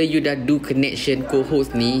bila you dah do connection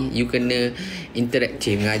co-host ni, you kena interact.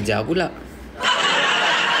 Mengajar pula.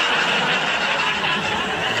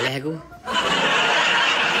 Malah aku.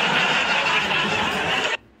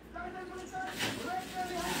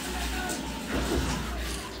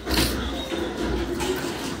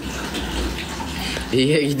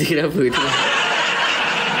 Dia kita kenapa tu?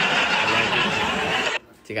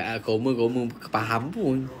 Cakap koma faham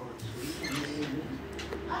pun.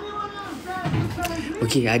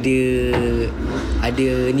 Okey, ada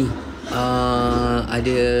ni.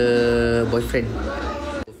 Ada boyfriend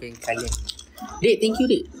kalian. Dek, thank you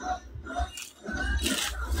dek.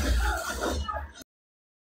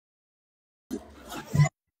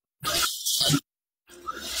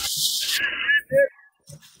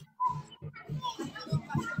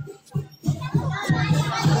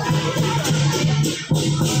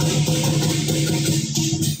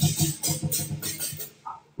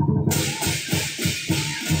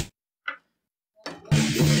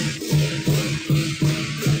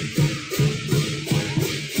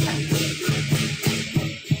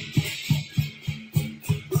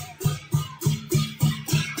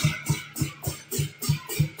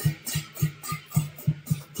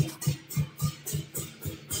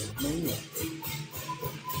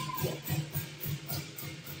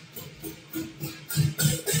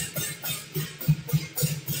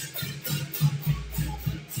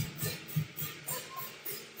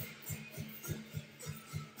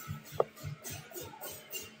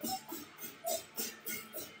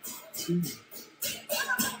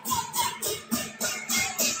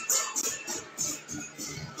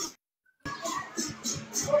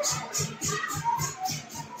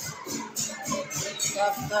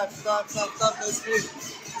 Stop the screen.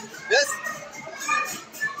 Yes.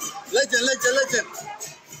 Legend.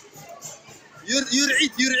 You're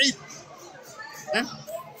Eid. Huh?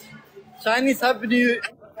 Chinese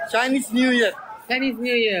New Year. Chinese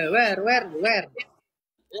New Year. Where? Yeah.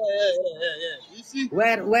 You see?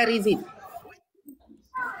 Where is it?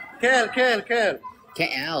 KL.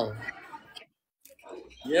 KL.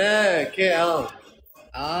 Yeah, KL.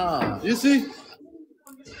 Oh. You see?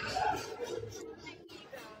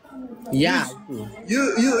 Yeah.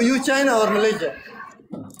 You China or Malaysia?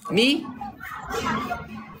 Me?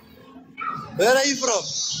 Where are you from?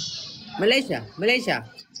 Malaysia.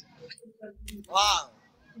 Wow.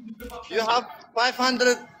 You have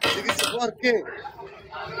 564K.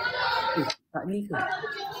 Tak ni ke?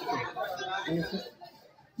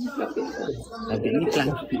 Agak ni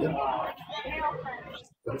plastik ke?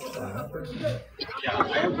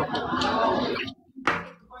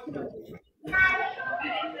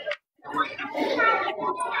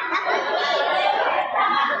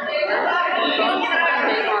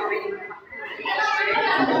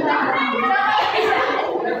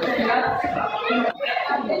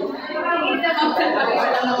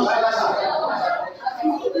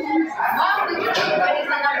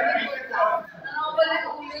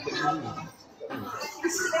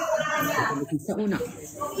 Kita pun nak.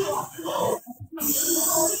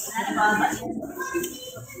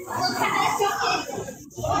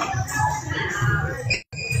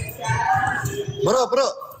 Bro.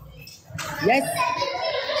 Yes.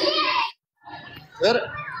 Where?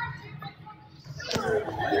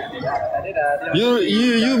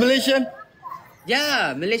 You Malaysian?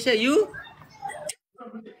 Yeah, Malaysia. You?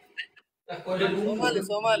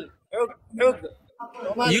 Somali.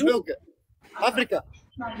 You? Africa.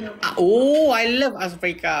 Oh, I love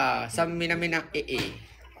Africa. Some mina AA.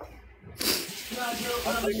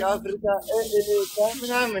 Africa.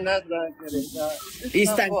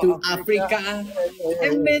 It's time to Africa.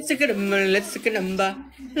 Let's number.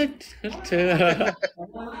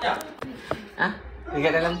 Ah,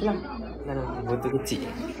 dekat dalam tu lah. Dalam botol kecil.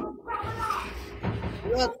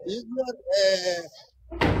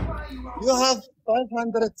 You have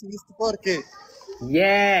 564K.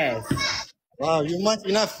 Yes. Wow, you much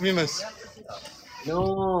enough famous.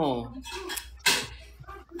 No.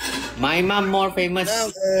 My mom more famous.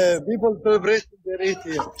 Now people celebrate their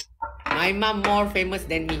 80th. My mom more famous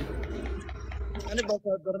than me.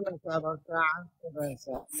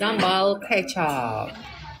 Sambal kecap.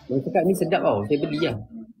 Dia cakap ni sedap tau. Saya beli lah.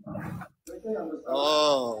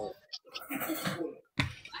 Oh.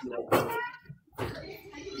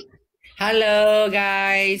 Hello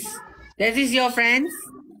guys. That is your friends?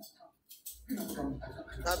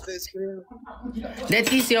 Tap the screen.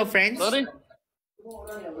 That is your friends? Sorry?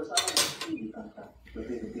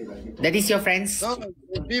 That is your friends? No,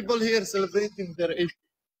 the people here celebrating their 80th.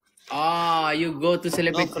 Oh, you go to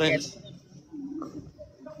celebrate. No friends.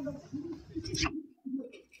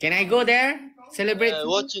 Can I go there? Celebrate?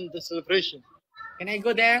 Watching the celebration. Can I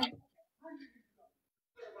go there?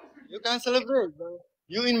 You can celebrate.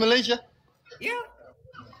 You in Malaysia? Yeah.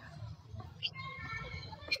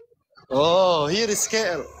 Oh, here is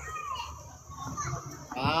KL.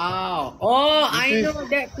 Wow. Oh, I know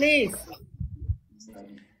that place.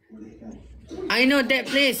 I know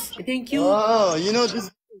that place. Thank you. Oh, you know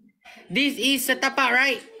this. This is Setapak,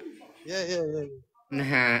 right? Yeah.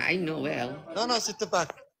 Nah, I know well. No,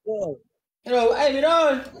 Setapak. Yeah. Hello, hey,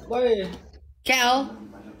 Miron. Boy. Kel.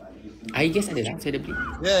 I guess ada lah. Saya dah beli.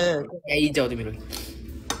 Yeah. Yang hijau tu, Miron.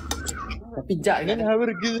 Tapi jap kan?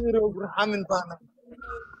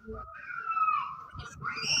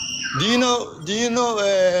 Do you know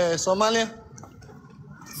Somalia?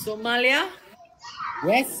 Somalia?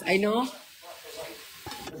 Yes, I know.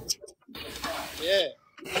 Yeah.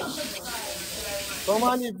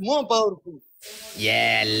 Somalia is more powerful.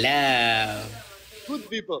 Yeah, love. Good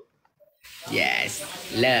people. Yes,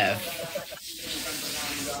 love.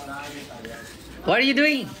 What are you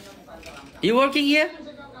doing? You working here?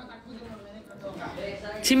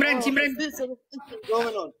 Simran. This is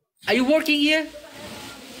going on. Are you working here?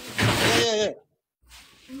 Yeah.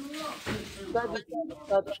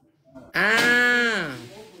 Ah,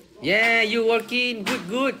 yeah, you working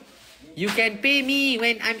good. You can pay me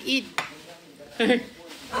when I'm eat.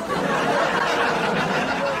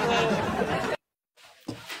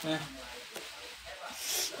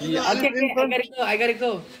 Yeah, okay, I gotta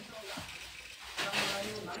go.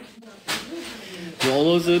 Ya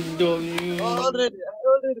Allah, sedapnya. I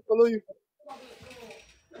already follow you.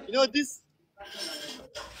 You know this?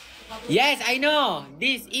 Yes, I know.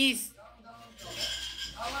 This is.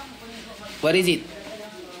 What is it?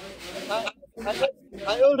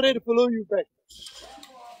 I already follow you back.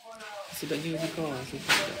 Sedapnya juga.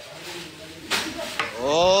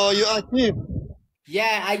 Oh, you are cheap.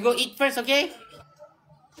 Yeah, I go eat first, okay?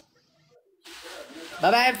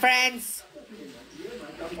 Bye-bye, friends.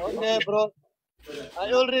 Okay, bro. I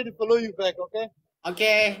already follow you back, okay?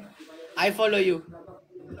 Okay, I follow you.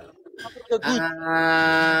 good.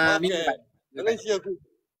 Minum Okay. Malaysia good.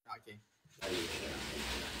 Okay.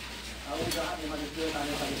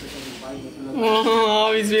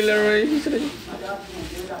 Oh, bismillahirrahmanirrahim.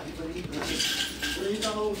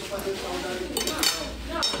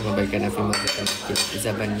 Memberikan Afi makan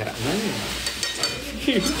Zaban Rahman.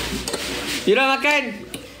 Mira makan.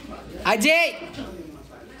 Ajik.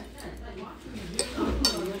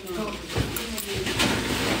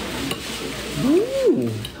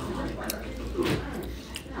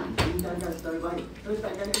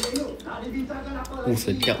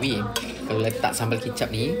 Sedap ni. Kalau letak sambal kicap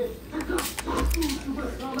ni.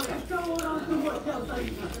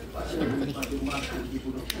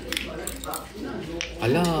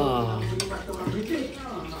 Alah.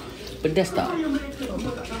 Pedas tak?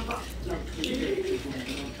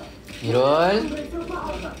 Mirul.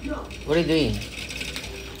 What are you doing?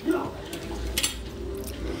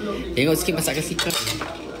 Tengok sikit masakan Sika.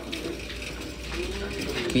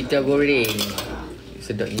 Pita goreng.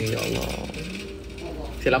 Sedapnya ya Allah.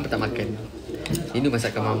 Saya lama tak makan. Ini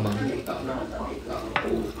masakan Mama.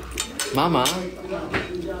 Mama,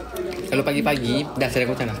 kalau pagi-pagi, dah saya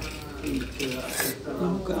dah macam mana?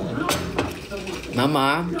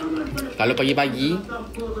 Mama, kalau pagi-pagi,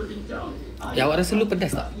 ya awak rasa lu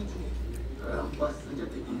pedas tak?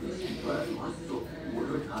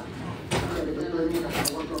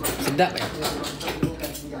 Sedap ya?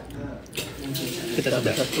 Kita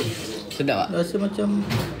sedap. Sedap tak? Rasa macam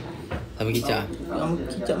Sambal kicap.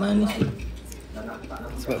 kicap manis.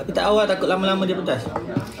 Sebab tapi tak awal takut lama-lama dia pedas.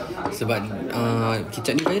 Sebab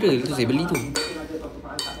kicap ni viral tu saya beli tu.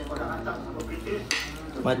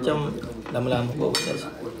 Macam lama-lama bau pedas.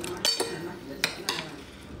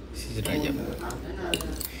 Sedap je.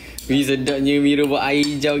 Wih, sedapnya Mira buat air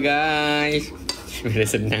hijau guys. Mira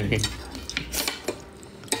senang kan.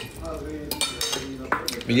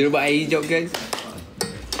 Mira buat air hijau guys.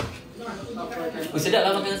 Sedap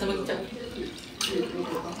lah makan sambal kicap.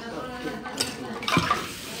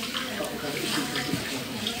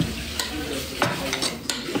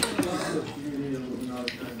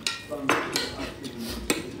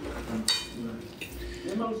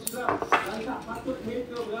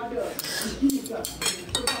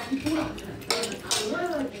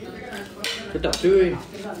 Sedap cuy.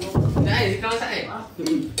 Dah kau masak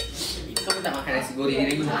Kau tak makan nasi goreng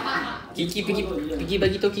ni lagi. Kiki pergi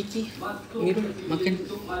bagi tahu Kiki. Miru makan.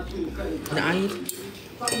 Nak air.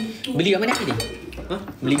 Beli kat mana tadi? Ha?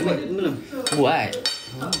 Beli kat mana? Belum. Buat.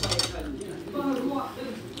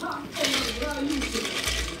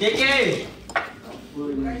 Kiki.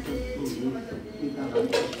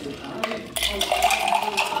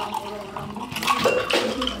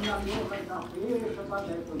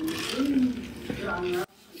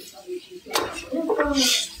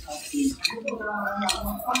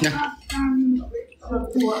 Nah,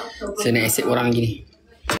 saya nak accept orang lagi ni.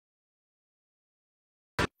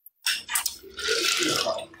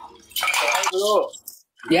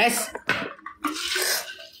 Yes.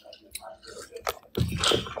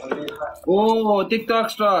 Oh, TikTok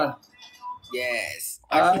star. Yes.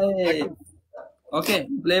 Okay,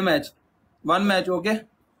 play match. One match, okay?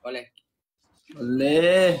 Boleh.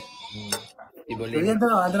 Boleh. Boleh. Boleh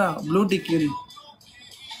ada blue tick ni.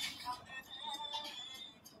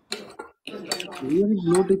 ये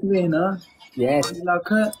blue tick में है ना यस लाख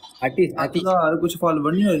आर्टिस्ट और कुछ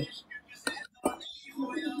फॉलोवर नहीं है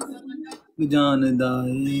जानदा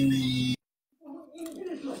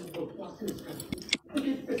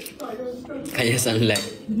kayak sunlight.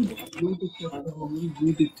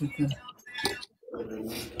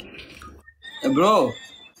 Bro,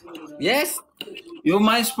 yes, you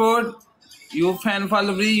my sport, you fan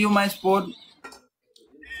follower, you my sport.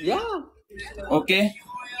 Yeah. Okay.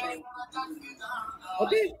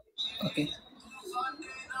 Okay. Okay.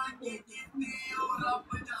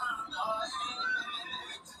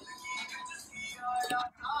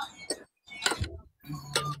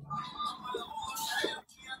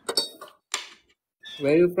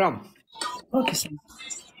 Where are you from? Pakistan.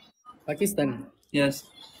 Pakistan. Yes.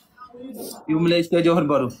 You Malaysia, Johor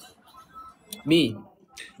Bahru. Me.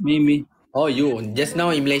 Me. Oh, you just now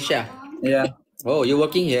in Malaysia. Yeah. Oh, you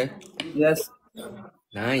working here? Yes.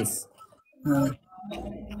 Nice.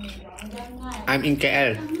 I'm in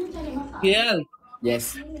KL. KL?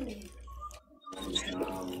 Yes.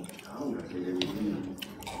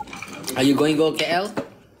 Are you going to go KL?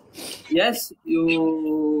 Yes.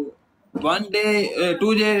 You 1 day,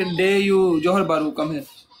 2 day you Johor Bahru come here.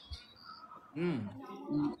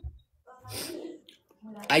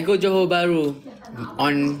 I go Johor Bahru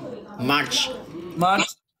on March. March?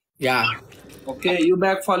 Yeah. Okay, you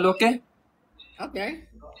back fall, okay? Okay.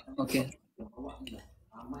 Okay.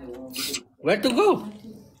 Where to go?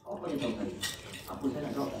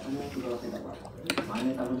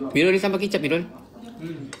 Mirul ni sampai kicap, Mirul.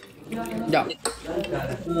 Sekejap.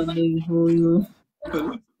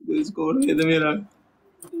 Skor itu merah.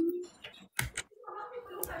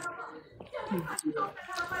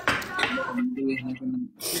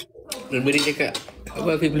 Beri cakap apa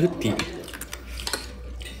Hafiz blue tick.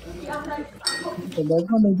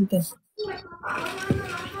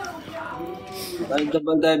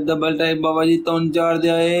 Double type बाबा जी 3-4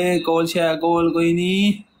 दिया है कॉल शे कॉल कोई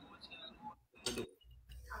नहीं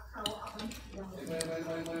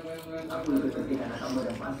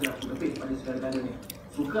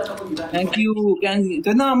thank you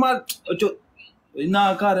कितना हमार ना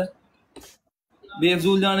कर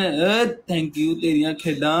बेफजूल जाने थैंक यू तेरियां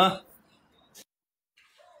खेडा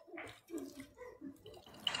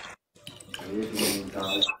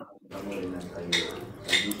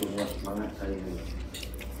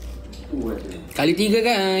Kali 3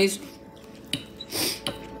 guys.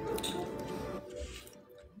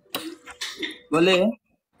 Boleh?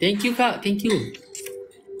 Thank you kak, thank you.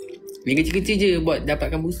 Ni kecil-kecil je buat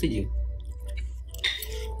dapatkan booster je.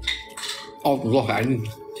 Allah Kak Ani.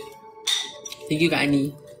 Thank you Kak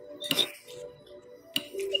Ani.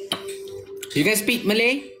 You can speak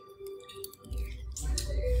Malay?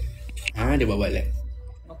 Dia buat lah.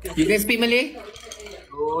 You can speak Malay?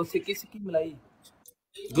 Oh, sikit-sikit Melayu.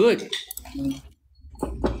 Good.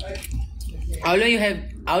 How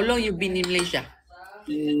long you been in Malaysia?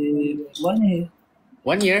 1 year.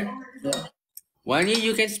 1 year? Yeah. 1 year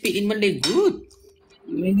you can speak in Malay. Good.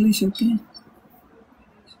 English okay.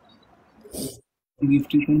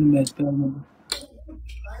 Gift kan match पे आना.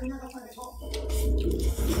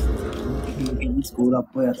 स्कोर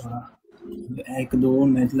आपको यार थोड़ा 1-2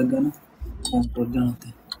 मैच लगा ना काउंटर जाना था.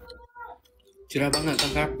 Cerah banget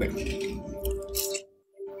kan karpet.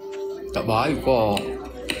 Tak baik kok.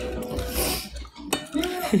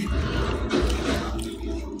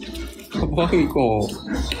 Tak baik kok.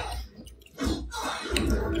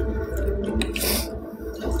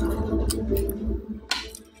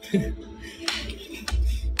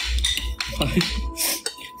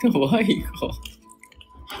 Tak baik kok.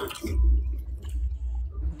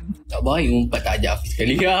 Tak baik umpat tak ajak Hafiz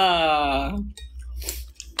sekali lah.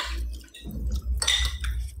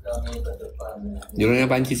 Diorang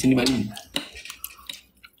yang panci sini balik.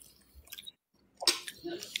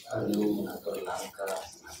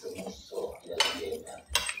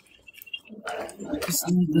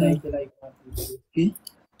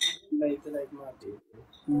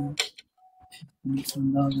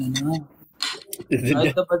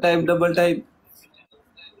 Double type.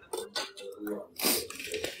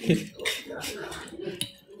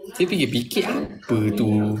 Saya fikir-fikir apa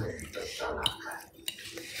tu.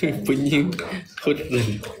 Punya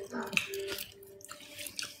koran.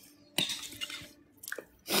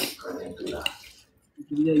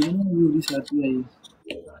 Dia ini di satu lagi.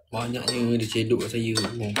 Banyaknya dia cedok kat saya.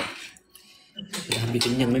 Dah hampir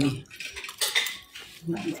kenyang dah ni.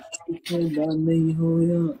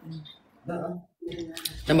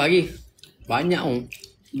 Tambah lagi. Banyak oh.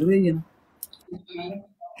 Dua je.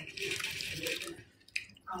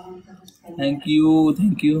 Thank you.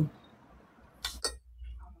 Thank you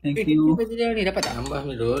ni dapat tak tambah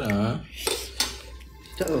dulu lah.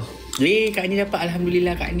 So, Kak ni dapat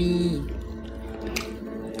alhamdulillah Kak ni.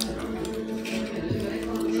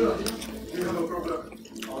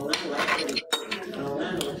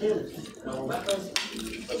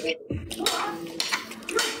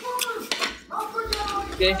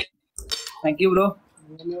 Okay. Thank you bro.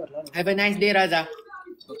 Have a nice day Raza.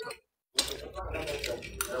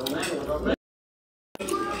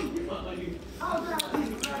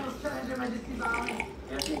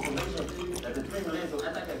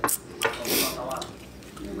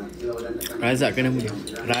 Razak kan nama dia?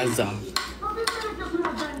 Raza.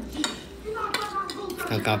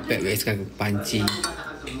 Kapet guys kan panci.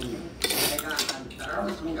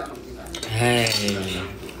 Hai.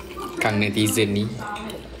 Kang netizen ni.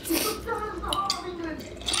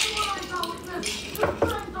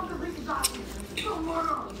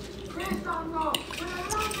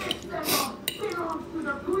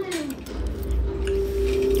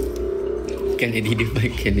 Kennedy depan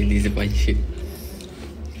Kennedy depan shit.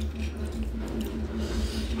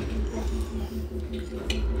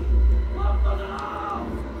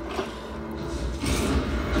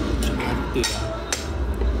 Itu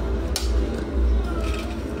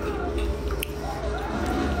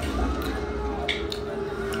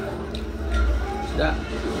lah.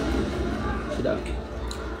 Sedap.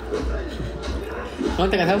 Kau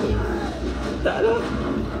tengah apa? Tak ada.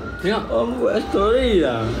 Tengok. Buat story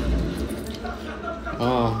lah.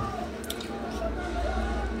 Oh.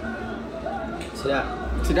 Sedap.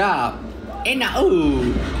 Sedap. Enak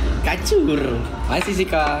kacur. Masih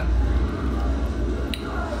Sika.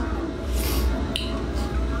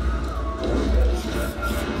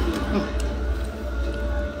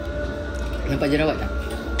 Nampak jerawat tak?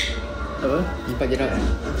 Apa? Nampak jerawat tak?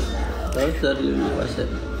 Tahu sorry WhatsApp.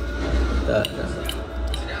 Tak.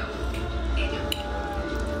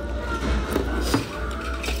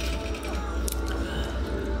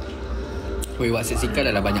 Weh, WhatsApp Sika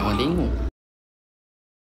dah banyak orang tengok.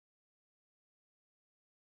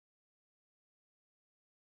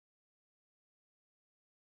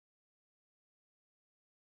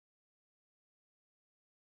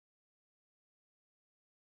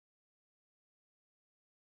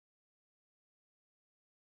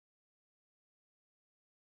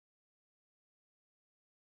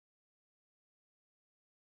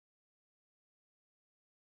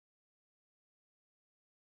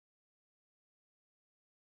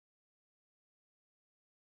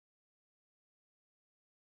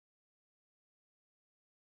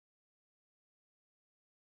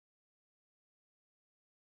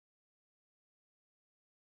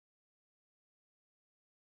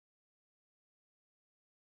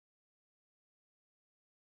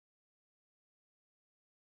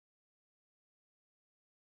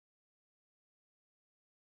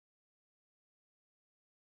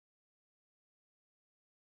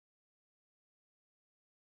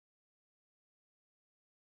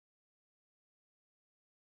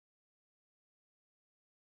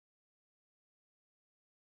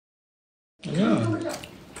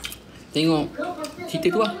 Tengok cerita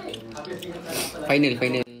tu lah. Final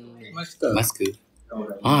Masker.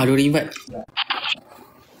 Ada orang invite.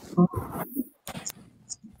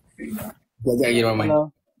 Sekejap lagi ramai.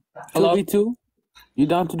 Hello. 2v2? You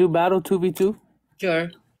down to do battle 2v2? Sure.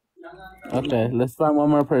 Okay, let's find one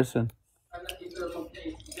more person.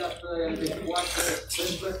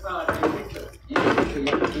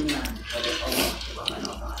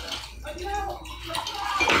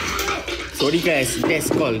 Sorry guys,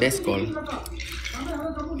 desk call.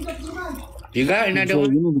 You got another one?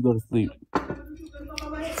 You need to go to sleep.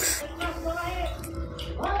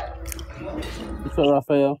 What's up,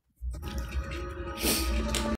 Raphael?